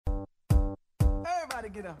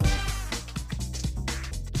Everybody get up.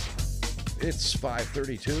 It's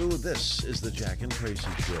 5:32. This is the Jack and Tracy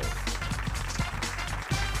Show.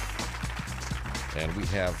 And we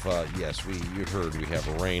have, you heard we have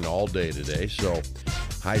rain all day today. So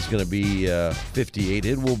high's going to be 58.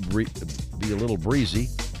 It will be a little breezy.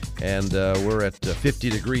 And we're at 50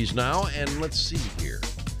 degrees now. And let's see here.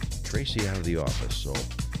 Tracy out of the office. So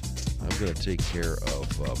I'm going to take care of,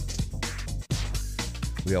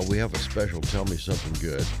 we have a special Tell Me Something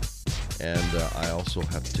Good. And I also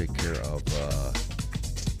have to take care of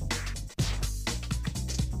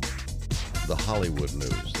the Hollywood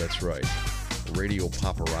news. That's right. Radio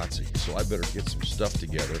paparazzi. So I better get some stuff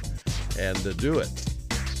together and do it.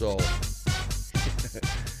 So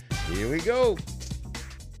here we go.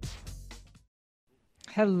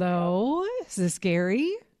 Hello, is this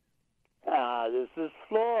Gary? This is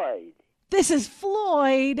Floyd. This is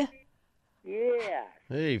Floyd. Yeah.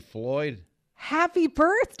 Hey, Floyd. Happy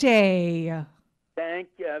birthday. Thank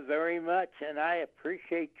you very much, and I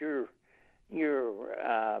appreciate your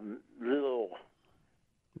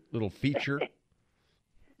Little feature.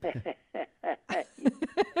 You're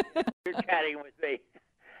chatting with me.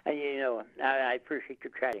 I appreciate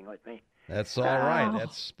your chatting with me. That's all right.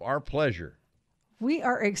 That's our pleasure. We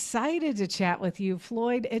are excited to chat with you,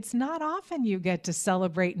 Floyd. It's not often you get to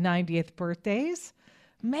celebrate 90th birthdays.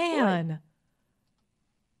 Man.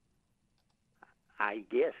 I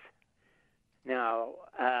guess. Now,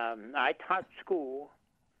 I taught school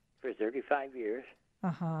for 35 years.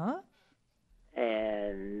 Uh-huh.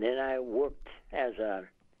 And then I worked as a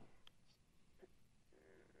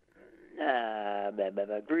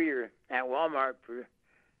greeter at Walmart for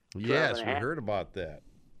Yes, we 12.5. heard about that.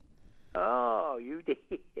 Oh, you did.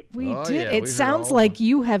 We Oh, did. yeah, we It heard sounds all like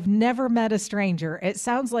you have never met a stranger. It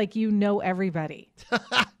sounds like you know everybody.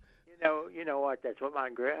 You know what? That's what my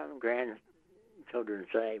grandchildren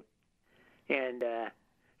say. And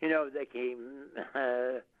they came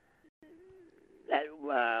at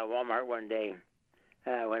Walmart one day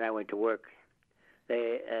when I went to work.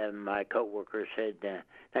 My coworker said,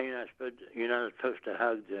 "Now you're not supposed to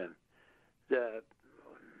hug the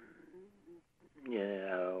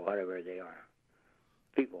whatever they are,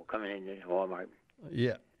 people coming into Walmart."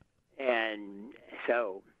 Yeah. And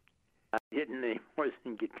so I didn't any more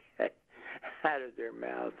than get that out of their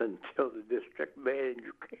mouth until the district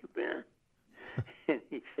manager came in. And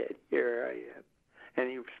he said, "Here I am." And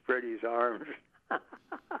he spread his arms.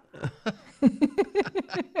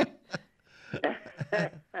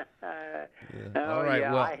 All right.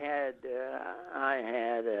 Yeah, Well, I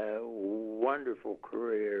had a wonderful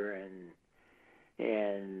career and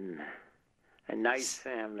a nice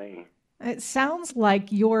family. It sounds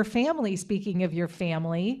like your family, speaking of your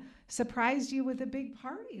family, surprised you with a big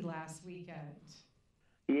party last weekend.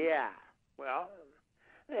 Yeah. Well,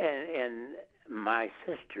 and my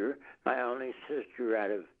sister, my only sister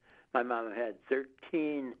out of my mom had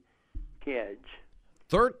 13 kids.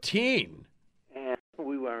 13. And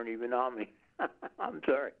we weren't even on me. I'm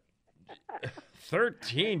sorry.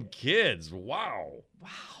 13 kids. Wow.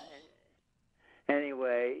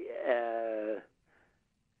 Anyway,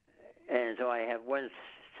 and so I have one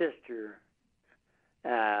sister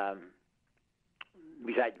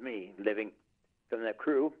besides me living from the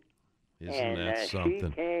crew. Isn't that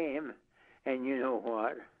something? She came, and you know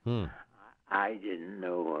what? I didn't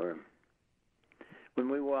know her. When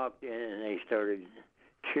we walked in and they started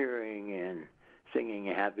cheering and singing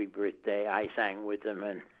happy birthday, I sang with them.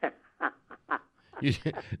 And You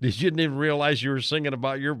didn't even realize you were singing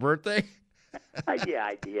about your birthday? I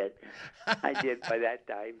did. I did by that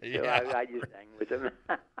time. So Yeah. I just sang with them.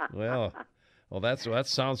 Well, that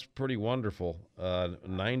sounds pretty wonderful.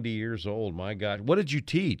 90 years old, my God. What did you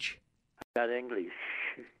teach? I got English.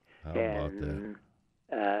 How about that?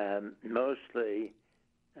 And mostly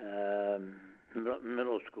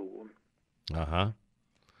middle school. Uh-huh.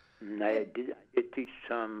 And I did teach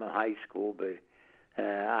some high school, but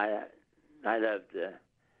I loved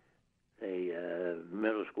the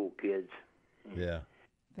middle school kids. Yeah.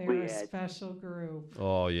 They're a special group.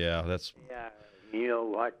 Oh, yeah. That's Yeah, you know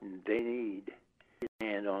what? They need a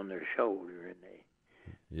hand on their shoulder, and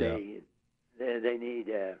they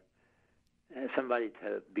need somebody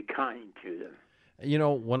to be kind to them. You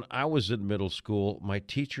know, when I was in middle school, my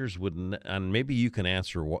teachers would, and maybe you can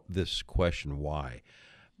answer this question, why?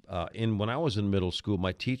 When I was in middle school,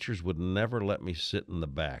 my teachers would never let me sit in the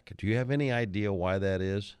back. Do you have any idea why that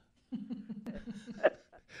is?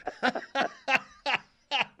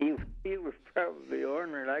 You were probably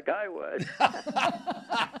ornery like I was.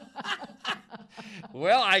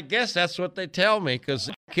 Well, I guess that's what they tell me, because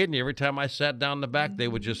Kidding you? Every time I sat down in the back, they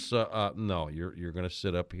would just, no, you're going to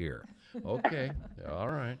sit up here. Okay, all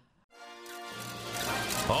right.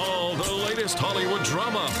 All the latest Hollywood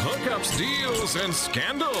drama, hookups, deals, and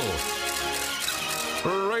scandal.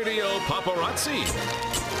 Radio Paparazzi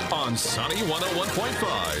on Sunny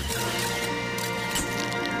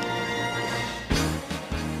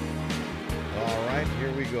 101.5. All right,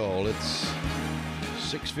 here we go. It's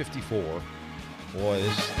 6:54. Boy,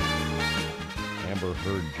 this Amber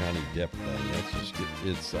Heard Johnny Depp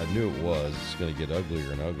thing, I knew it was. It's going to get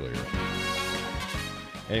uglier and uglier.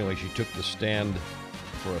 Anyway, she took the stand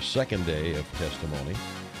for a second day of testimony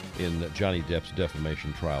in Johnny Depp's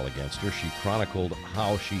defamation trial against her. She chronicled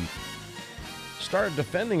how she started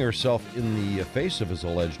defending herself in the face of his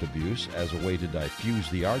alleged abuse as a way to diffuse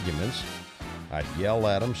the arguments. I'd yell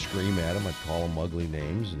at him, scream at him, I'd call him ugly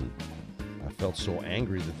names, and I felt so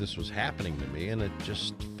angry that this was happening to me, and it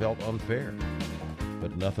just felt unfair.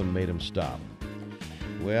 But nothing made him stop.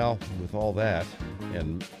 Well, with all that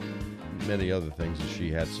and many other things, and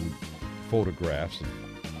she had some photographs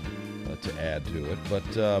to add to it. But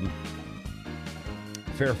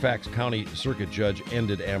Fairfax County Circuit Judge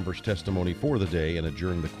ended Amber's testimony for the day and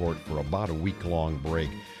adjourned the court for about a week-long break.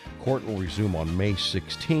 Court will resume on May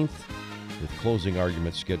 16th, with closing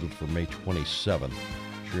arguments scheduled for May 27th.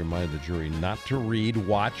 She reminded the jury not to read,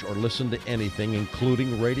 watch, or listen to anything,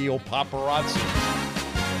 including Radio Paparazzi.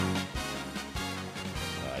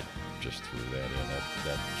 I just threw that in.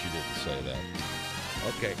 That she didn't say that.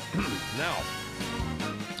 Okay, now,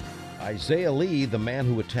 Isaiah Lee, the man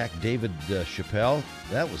who attacked David Chappelle,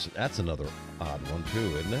 that's another odd one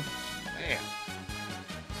too, isn't it? Man.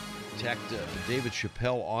 Attacked David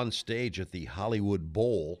Chappelle on stage at the Hollywood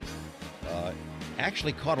Bowl.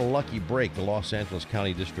 Actually caught a lucky break. The Los Angeles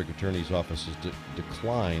County District Attorney's Office has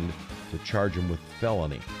declined to charge him with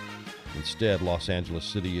felony. Instead, Los Angeles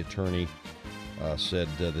City Attorney said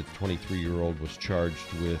the 23-year-old was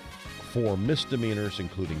charged with 4 misdemeanors,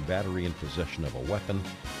 including battery and possession of a weapon.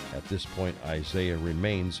 At this point, Isaiah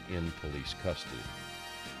remains in police custody.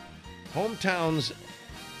 Hometown's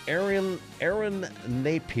Erin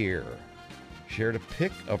Napier shared a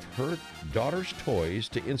pic of her daughter's toys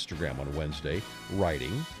to Instagram on Wednesday,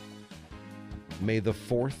 writing, "May the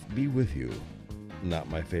 4th be with you. Not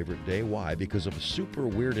my favorite day." Why? Because of a super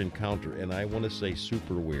weird encounter, and I want to say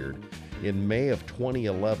super weird. In May of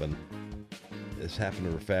 2011, this happened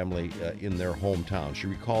to her family in their hometown. She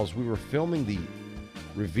recalls, "We were filming the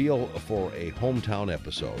reveal for a hometown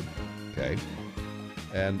episode, okay,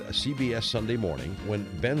 and a CBS Sunday morning, when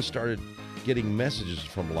Ben started getting messages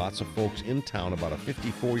from lots of folks in town about a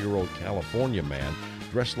 54-year-old California man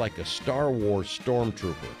dressed like a Star Wars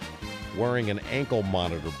stormtrooper, wearing an ankle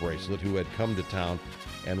monitor bracelet, who had come to town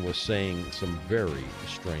and was saying some very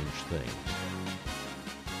strange things."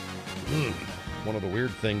 One of the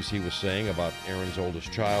weird things he was saying about Erin's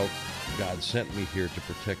oldest child: "God sent me here to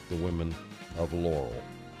protect the women of Laurel."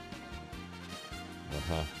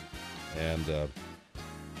 And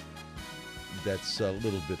that's a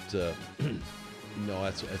little bit, no,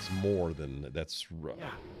 that's more than, that's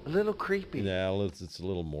A little creepy. Yeah, it's a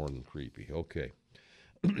little more than creepy. Okay.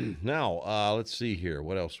 Now, let's see here.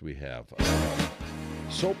 What else we have?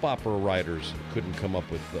 Soap opera writers couldn't come up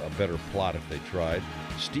with a better plot if they tried.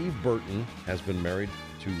 Steve Burton has been married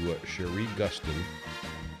to Cherie Gustin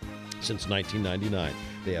since 1999.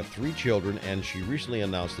 They have 3 children, and she recently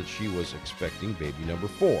announced that she was expecting baby number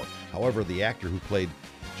 4. However, the actor who played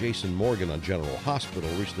Jason Morgan on General Hospital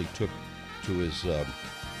recently took to his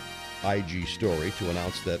IG story to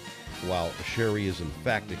announce that while Cherie is in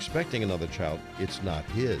fact expecting another child, it's not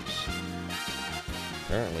his.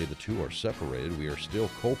 Apparently, the two are separated. "We are still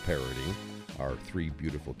co-parenting our 3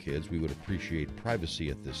 beautiful kids. We would appreciate privacy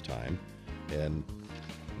at this time." And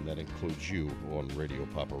that includes you on Radio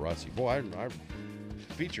Paparazzi. Boy, our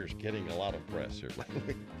feature's getting a lot of press here.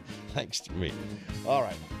 Thanks to me. All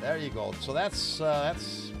right, there you go. So that's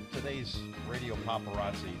today's Radio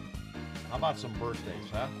Paparazzi. How about some birthdays,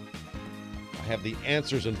 huh? I have the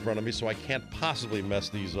answers in front of me, so I can't possibly mess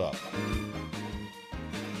these up.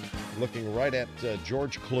 Looking right at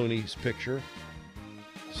George Clooney's picture,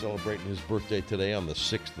 celebrating his birthday today on the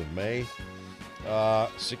 6th of May.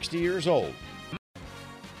 60 years old.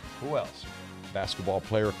 Who else? Basketball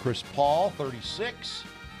player Chris Paul, 36.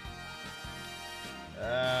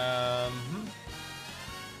 Let's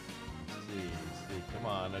see. Come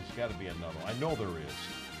on, there's got to be another one. I know there is.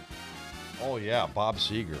 Oh, yeah, Bob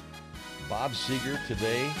Seger. Bob Seger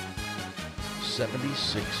today,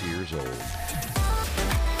 76 years old.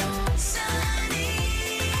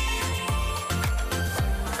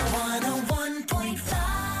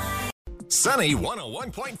 Sunny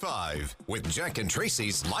 101.5 with Jack and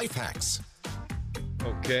Tracy's Life Hacks.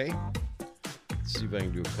 Okay. Let's see if I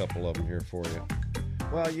can do a couple of them here for you.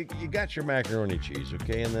 Well, you got your macaroni cheese,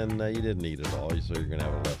 okay, and then you didn't eat it all, so you're going to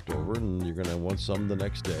have it left over, and you're going to want some the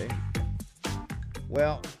next day.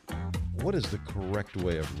 Well, what is the correct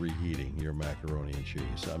way of reheating your macaroni and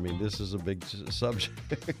cheese? I mean, this is a big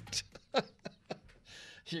subject.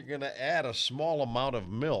 You're going to add a small amount of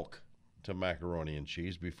milk to macaroni and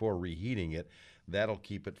cheese before reheating it. That'll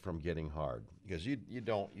keep it from getting hard, because you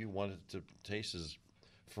want it to taste as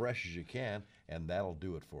fresh as you can, and that'll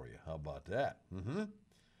do it for you. How about that?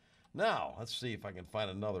 Now, let's see if I can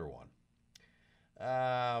find another one.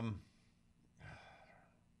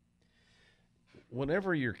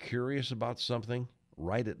 Whenever you're curious about something,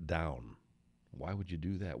 write it down. Why would you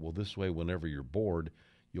do that? Well, this way, whenever you're bored,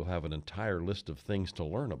 you'll have an entire list of things to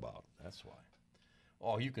learn about. That's why.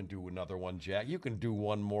 Oh, you can do another one, Jack. You can do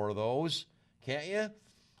one more of those, can't you?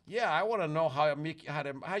 Yeah, I want to know how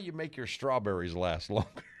you make your strawberries last longer.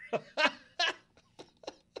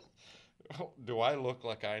 Do I look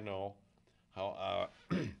like I know how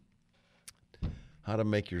to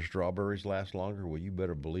make your strawberries last longer? Well, you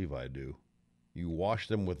better believe I do. You wash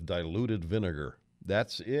them with diluted vinegar.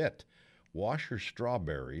 That's it. Wash your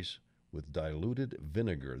strawberries with diluted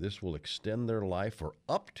vinegar. This will extend their life for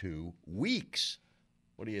up to weeks.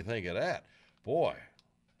 What do you think of that? Boy,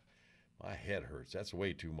 my head hurts. That's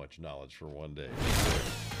way too much knowledge for one day.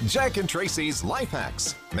 Jack and Tracy's Life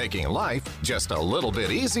Hacks, making life just a little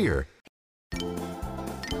bit easier.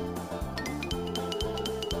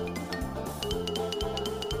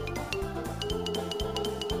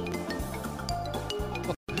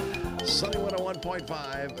 Sunny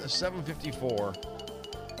 101.5, 754.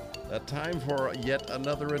 Time for yet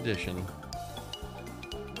another edition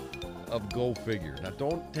of Go Figure. Now,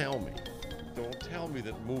 don't tell me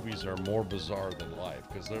that movies are more bizarre than life,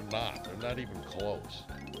 because they're not. They're not even close.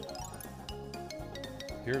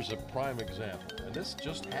 Here's a prime example, and this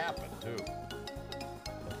just happened, too.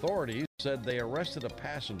 Authorities said they arrested a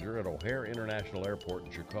passenger at O'Hare International Airport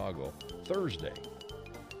in Chicago Thursday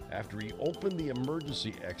after he opened the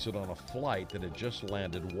emergency exit on a flight that had just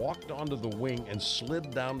landed, walked onto the wing, and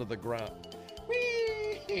slid down to the ground.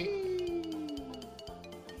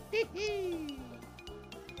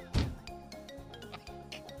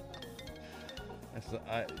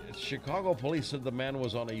 Chicago police said the man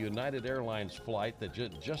was on a United Airlines flight that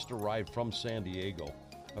just arrived from San Diego.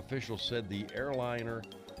 Officials said the airliner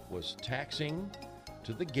was taxiing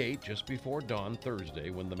to the gate just before dawn Thursday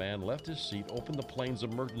when the man left his seat, opened the plane's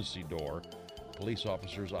emergency door. Police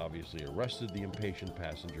officers obviously arrested the impatient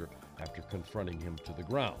passenger after confronting him to the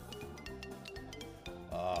ground.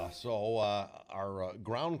 Our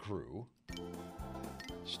ground crew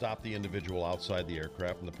stopped the individual outside the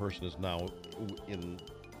aircraft, and the person is now in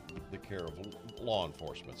the care of law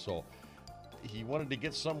enforcement. So he wanted to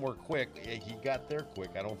get somewhere quick. He got there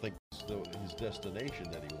quick. I don't think it's his destination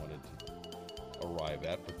that he wanted to arrive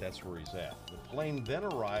at, but that's where he's at. The plane then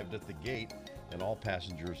arrived at the gate, and all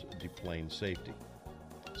passengers deplaned safely.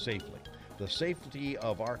 The safety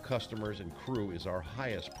of our customers and crew is our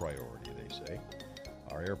highest priority, they say.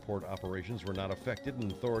 Our airport operations were not affected,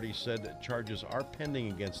 and authorities said charges are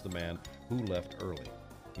pending against the man who left early.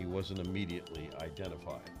 He wasn't immediately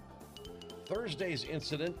identified. Thursday's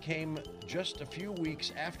incident came just a few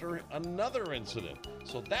weeks after another incident.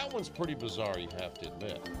 So that one's pretty bizarre, you have to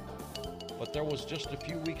admit. But there was just a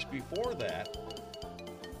few weeks before that,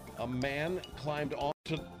 a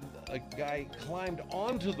guy climbed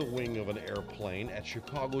onto the wing of an airplane at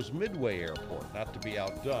Chicago's Midway Airport. Not to be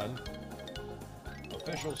outdone,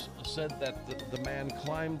 officials said that the man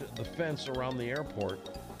climbed the fence around the airport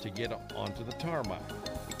to get onto the tarmac.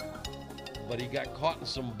 But he got caught in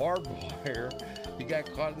some barbed wire.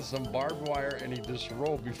 And he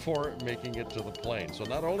disrobed before making it to the plane. So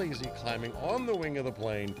not only is he climbing on the wing of the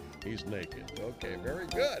plane, he's naked. Okay, very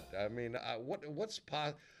good. I mean,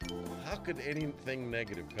 how could anything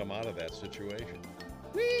negative come out of that situation?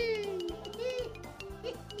 Whee!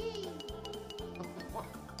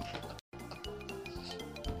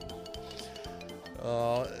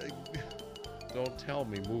 Don't tell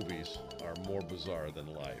me movies are more bizarre than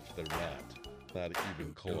life. They're not. Not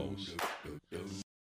even close.